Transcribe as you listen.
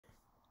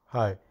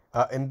Hi,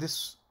 in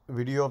this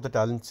video of the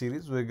talent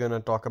series, we're going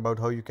to talk about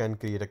how you can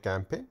create a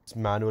campaign. It's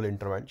manual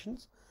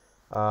interventions.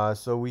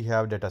 So we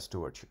have data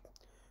stewardship.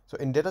 So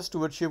in data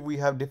stewardship, we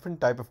have different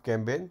type of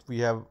campaigns. We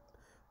have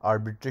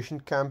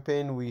arbitration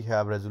campaign, we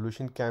have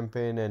resolution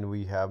campaign, and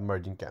we have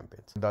merging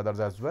campaigns. The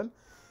others as well.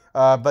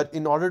 But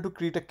in order to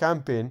create a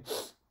campaign,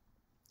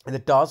 the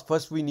task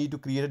first we need to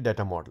create a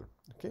data model.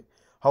 Okay,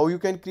 how you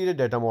can create a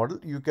data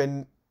model? You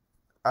can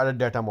add a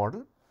data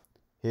model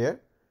here,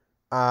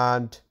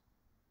 and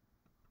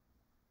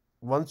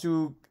once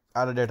you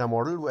add a data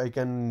model, I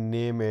can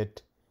name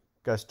it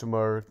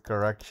customer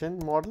correction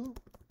model,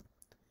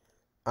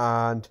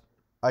 and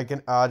I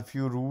can add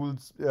few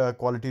rules,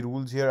 quality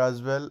rules here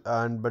as well.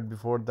 And but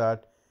before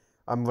that,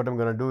 what I'm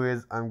gonna do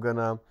is I'm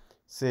gonna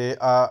say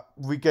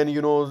we can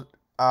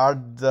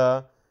add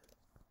the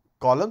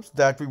columns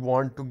that we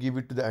want to give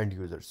it to the end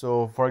user.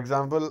 So for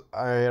example,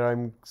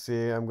 I'm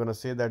gonna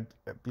say that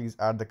please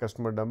add the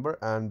customer number,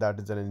 and that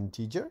is an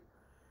integer,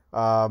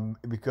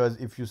 because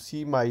if you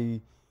see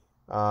my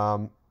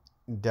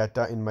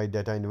data in my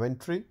data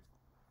inventory,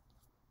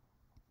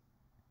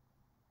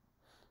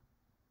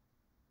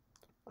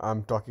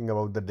 I'm talking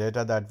about the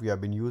data that we have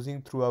been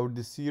using throughout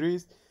this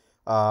series.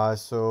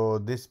 So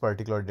this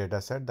particular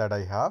data set that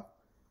I have,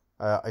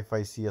 if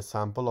I see a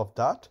sample of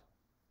that,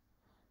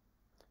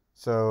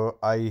 so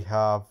I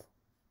have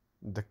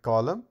the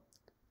column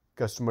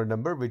customer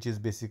number, which is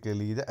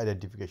basically the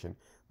identification.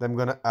 Then I'm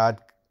going to add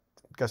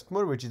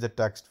customer, which is a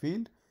text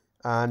field,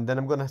 and then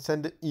I'm going to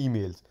send the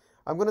emails.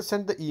 I'm going to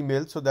send the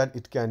email so that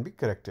it can be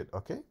corrected.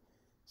 Okay,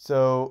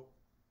 so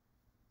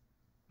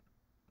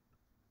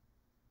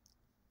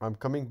I'm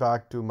coming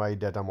back to my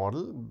data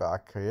model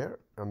back here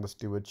on the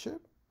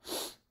stewardship.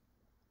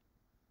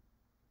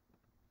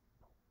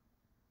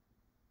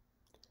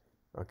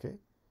 Okay,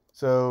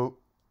 so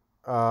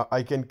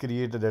I can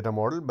create a data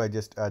model by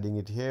just adding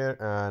it here,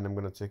 and I'm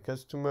going to say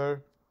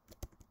customer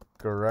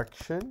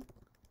correction,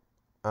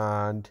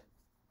 and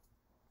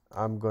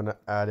I'm going to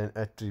add an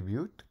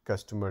attribute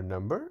customer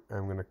number.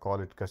 I'm going to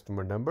call it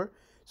customer number.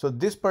 So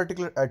this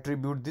particular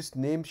attribute, this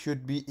name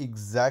should be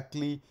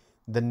exactly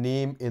the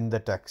name in the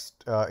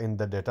text in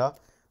the data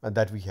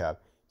that we have.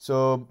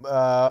 So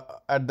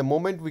at the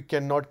moment we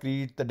cannot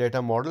create the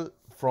data model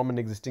from an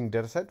existing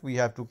data set. We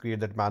have to create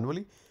that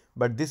manually,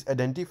 but this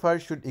identifier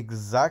should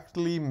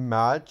exactly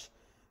match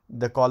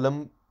the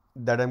column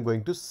that I'm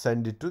going to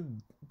send it to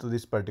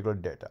this particular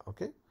data.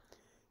 Okay,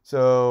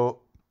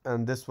 so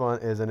and this one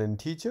is an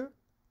integer,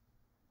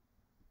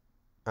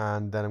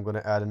 and then I'm going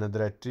to add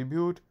another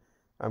attribute.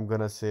 I'm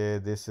going to say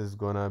this is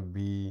going to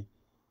be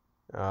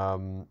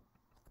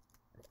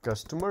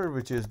customer,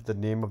 which is the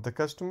name of the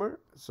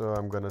customer. So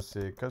I'm going to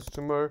say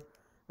customer,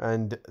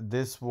 and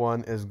this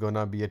one is going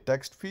to be a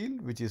text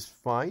field, which is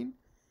fine.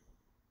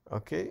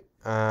 Okay,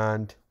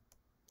 and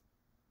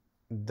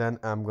then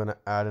I'm going to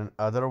add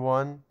another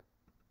one,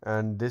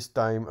 and this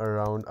time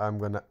around I'm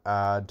going to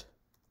add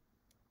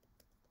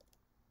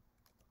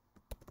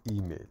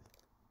email.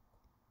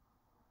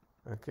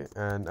 Okay,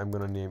 and I'm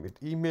going to name it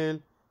email,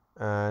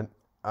 and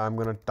I'm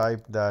going to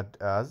type that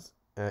as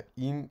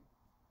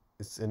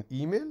it's an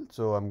email.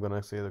 So I'm going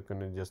to say that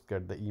can just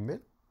get the email.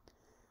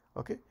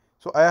 Okay,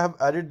 so I have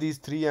added these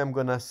three. I'm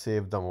going to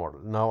save the model.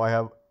 Now I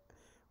have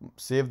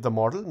saved the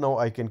model. Now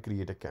I can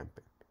create a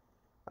campaign.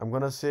 I'm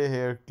going to say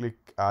here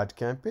click add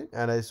campaign,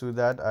 and I see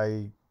that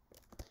I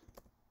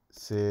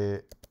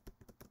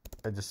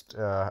just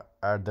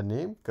add the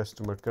name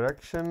customer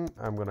correction.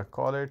 I'm going to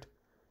call it,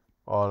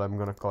 or I'm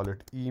going to call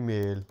it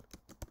email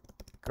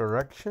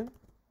correction.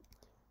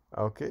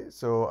 Okay,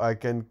 so I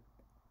can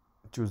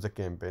choose the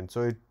campaign.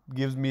 So it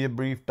gives me a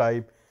brief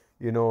type.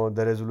 The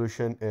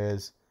resolution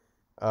is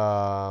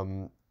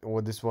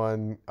this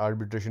one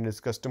arbitration is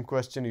custom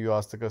question. You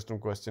ask the custom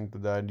question to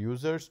the end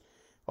users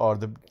or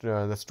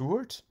the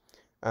stewards,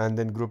 and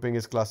then grouping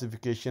is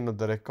classification of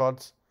the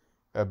records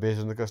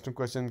based on the custom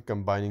question,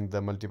 combining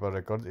the multiple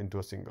records into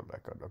a single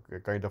record.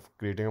 Okay, kind of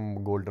creating a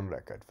golden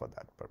record for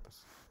that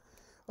purpose.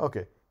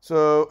 Okay,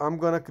 so I'm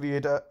gonna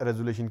create a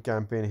resolution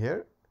campaign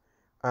here,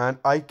 and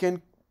I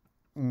can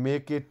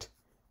make it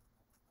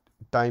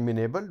time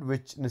enabled,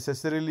 which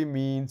necessarily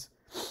means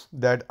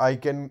that I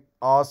can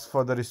ask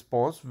for the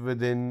response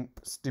within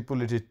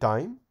stipulated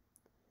time,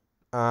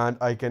 and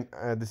I can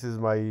this is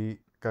my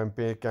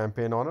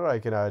campaign owner. I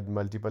can add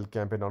multiple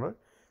campaign owner,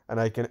 and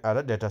I can add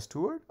a data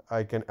steward.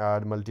 I can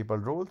add multiple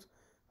roles.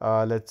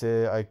 Let's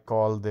say I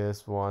call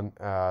this one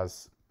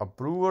as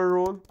approver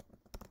role.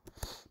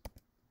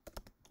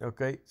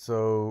 Okay,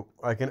 so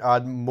I can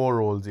add more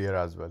roles here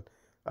as well.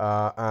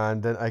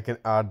 And then I can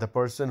add the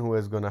person who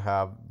is going to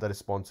have the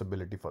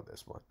responsibility for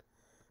this one.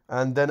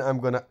 And then I'm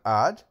going to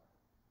add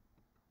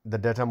the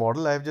data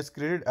model I have just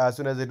created. As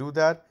soon as I do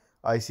that,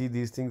 I see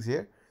these things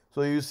here.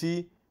 So you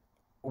see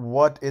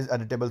what is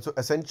editable. So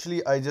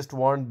essentially, I just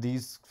want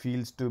these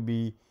fields to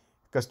be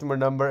customer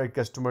number and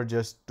customer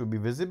just to be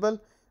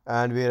visible,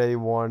 and where I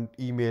want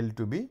email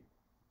to be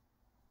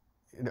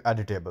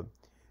editable.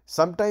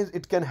 Sometimes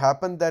it can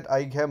happen that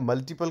I have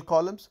multiple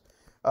columns.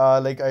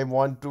 like I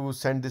want to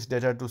send this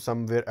data to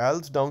somewhere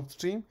else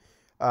downstream.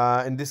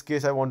 In this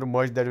case, I want to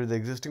merge that with the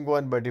existing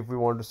one, but if we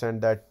want to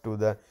send that to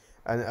the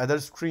another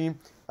stream,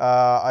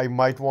 I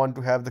might want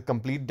to have the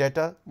complete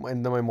data.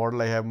 In my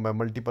model, I have my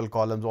multiple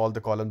columns, all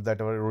the columns that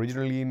were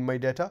originally in my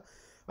data,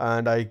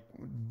 and I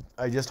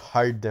just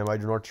hide them. I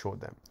do not show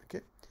them.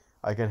 Okay,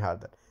 I can have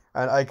that,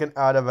 and I can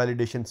add a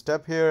validation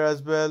step here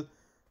as well.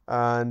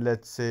 And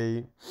let's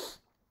say,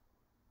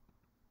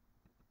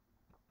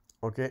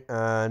 okay,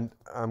 and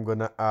I'm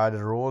gonna add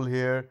a role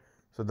here.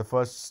 So the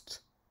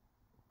first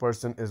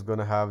person is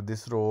gonna have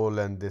this role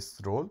and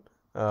this role.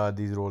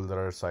 These roles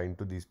are assigned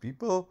to these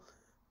people,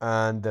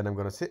 and then I'm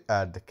gonna say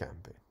add the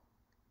campaign.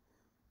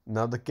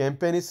 Now the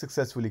campaign is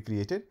successfully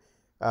created,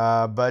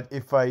 but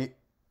if I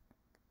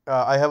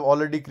have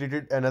already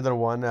created another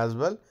one as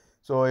well.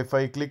 So if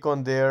I click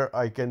on there,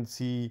 I can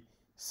see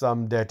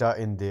some data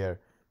in there.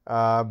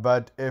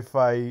 But if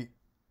I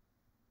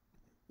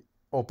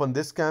open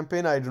this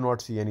campaign, I do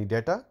not see any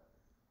data.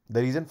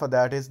 The reason for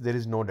that is there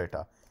is no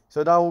data.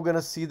 So now we're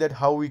gonna see that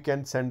how we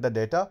can send the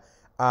data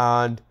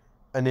and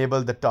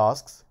enable the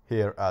tasks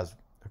here as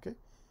okay.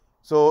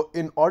 So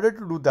in order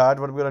to do that,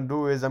 what we're gonna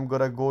do is I'm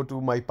gonna go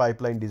to my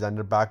pipeline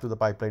designer, back to the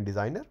pipeline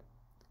designer.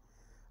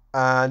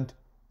 And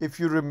if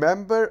you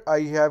remember,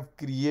 I have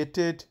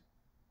created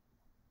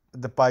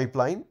the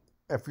pipeline.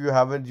 If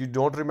you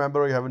don't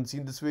remember or you haven't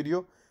seen this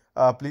video,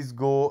 please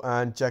go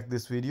and check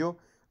this video.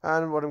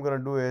 And what I'm gonna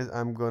do is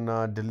I'm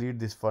gonna delete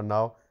this for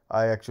now.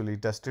 I actually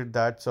tested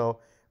that. So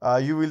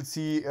you will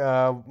see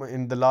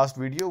in the last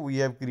video we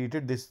have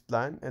created this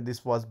line and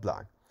this was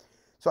blank.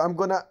 So I'm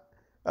gonna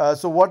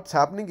so what's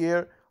happening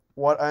here,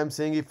 what I'm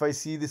saying, if I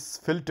see this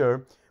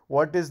filter,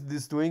 what is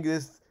this doing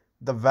is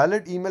the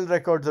valid email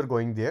records are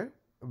going there,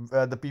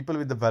 the people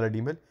with the valid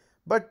email.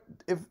 But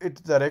if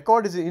the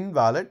record is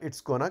invalid, it's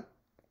gonna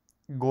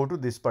go to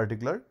this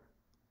particular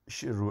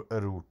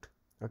route.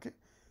 Okay.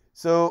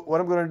 So what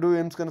I'm gonna do,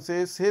 I'm just gonna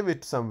say save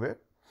it somewhere,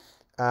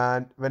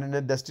 and when in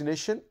a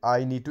destination,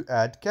 I need to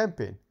add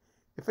campaign.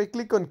 If I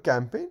click on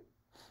campaign,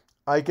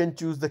 I can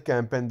choose the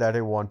campaign that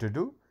I want to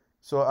do.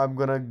 So I'm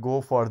gonna go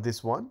for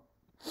this one.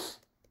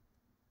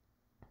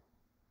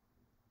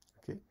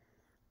 Okay,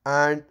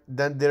 and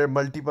then there are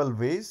multiple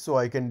ways, so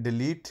I can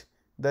delete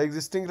the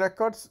existing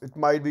records. It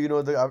might be,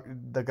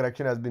 the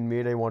correction has been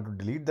made, I want to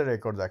delete the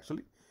records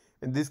actually.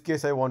 In this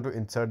case, I want to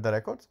insert the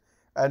records,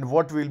 and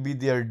what will be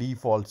their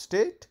default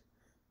state.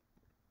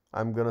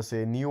 I'm gonna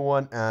say new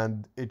one,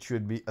 and it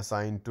should be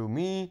assigned to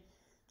me,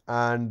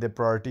 and the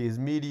priority is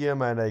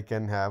medium, and I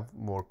can have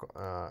more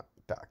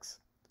tags.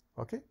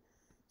 Okay,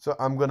 so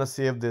I'm gonna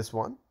save this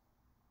one,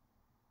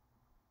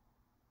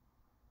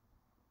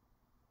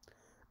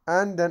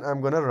 and then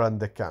I'm gonna run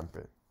the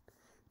campaign.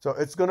 So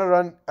it's gonna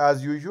run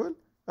as usual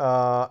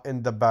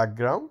in the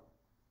background.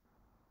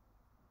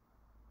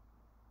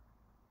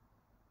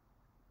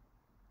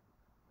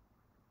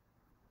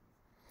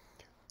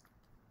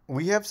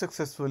 We have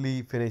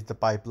successfully finished the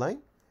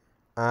pipeline,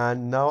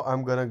 and now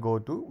I'm gonna go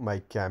to my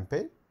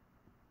campaign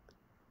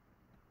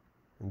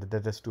in the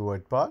data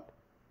steward part,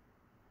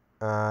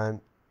 and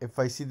if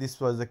I see this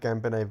was the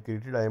campaign I've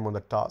created, I am on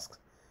the tasks.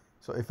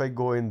 So if I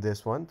go in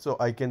this one, so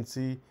I can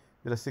see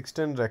there are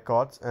 16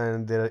 records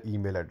and there are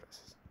email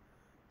addresses.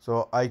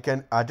 So I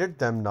can edit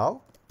them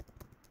now,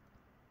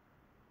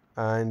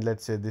 and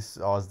let's say this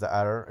was the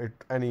error.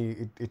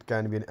 It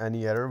can be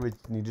any error which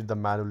needed the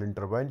manual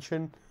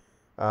intervention.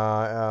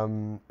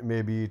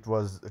 Maybe it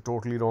was a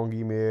totally wrong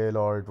email,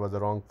 or it was a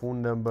wrong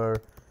phone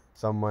number.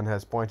 Someone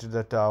has pointed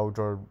that out,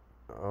 or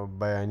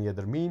by any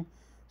other mean.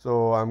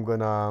 So I'm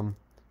gonna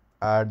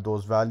add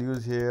those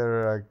values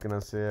here. I'm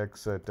gonna say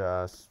exit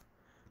as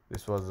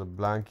this was a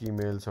blank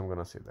email, so I'm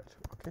gonna say that.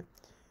 Okay.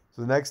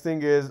 So the next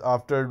thing is,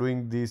 after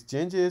doing these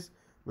changes,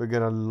 we're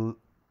gonna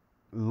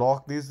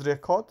lock these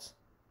records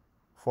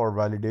for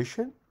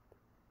validation,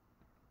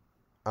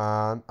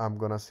 and I'm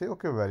gonna say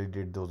okay,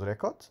 validate those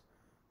records.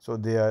 So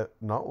they are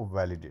now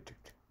validated.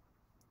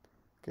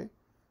 Okay,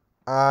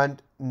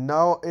 and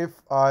now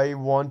if I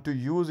want to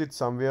use it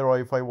somewhere, or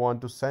if I want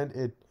to send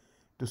it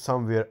to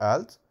somewhere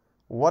else,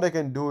 what I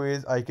can do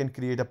is I can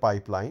create a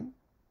pipeline,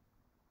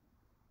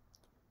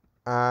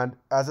 and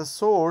as a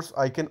source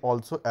I can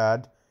also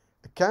add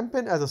a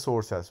campaign as a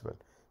source as well.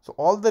 So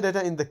all the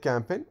data in the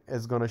campaign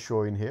is going to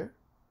show in here.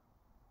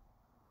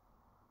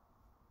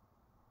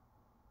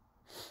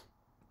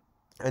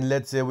 And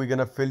let's say we're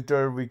gonna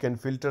filter, we can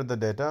filter the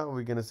data.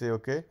 We're gonna say,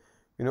 okay,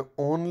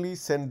 only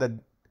send the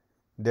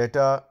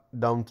data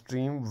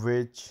downstream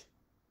which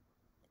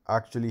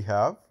actually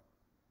have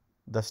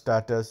the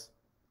status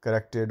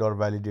corrected or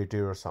validated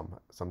or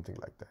something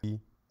like that. We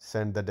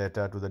send the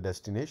data to the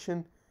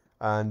destination,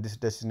 and this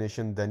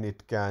destination, then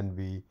it can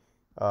be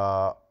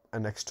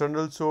an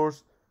external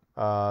source.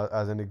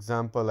 As an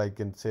example, I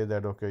can say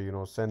that, okay,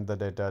 send the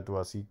data to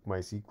my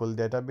SQL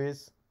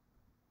database.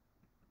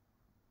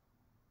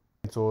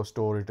 So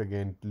store it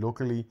again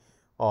locally,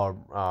 or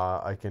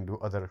I can do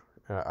other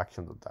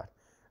actions with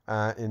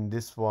that. In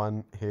this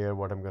one here,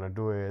 what I'm gonna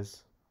do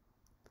is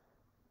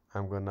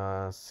I'm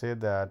gonna say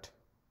that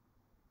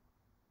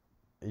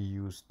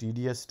use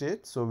TDS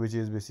state, so which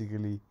is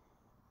basically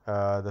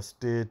the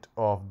state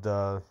of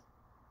the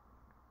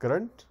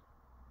current.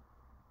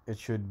 It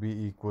should be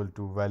equal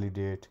to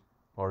validate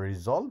or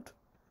resolved.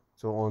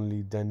 So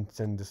only then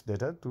send this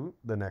data to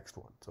the next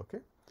ones. Okay.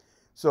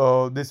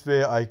 So this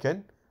way I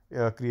can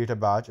create a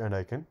batch and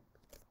I can.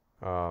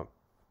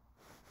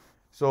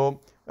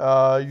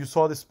 You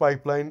saw this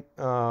pipeline.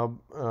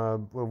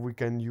 We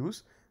can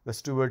use the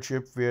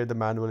stewardship where the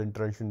manual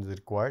intervention is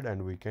required,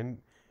 and we can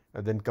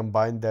then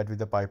combine that with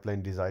the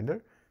pipeline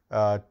designer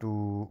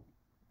to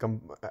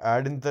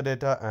add in the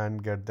data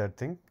and get that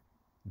thing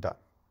done.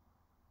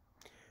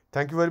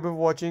 Thank you very much for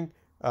watching.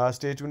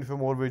 Stay tuned for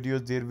more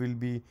videos. There will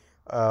be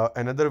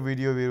another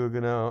video where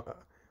we're gonna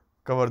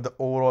cover the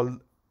overall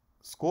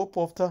scope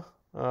of the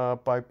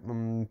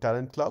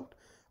Talend Cloud,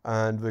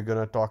 and we're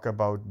gonna talk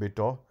about bit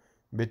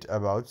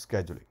about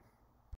scheduling.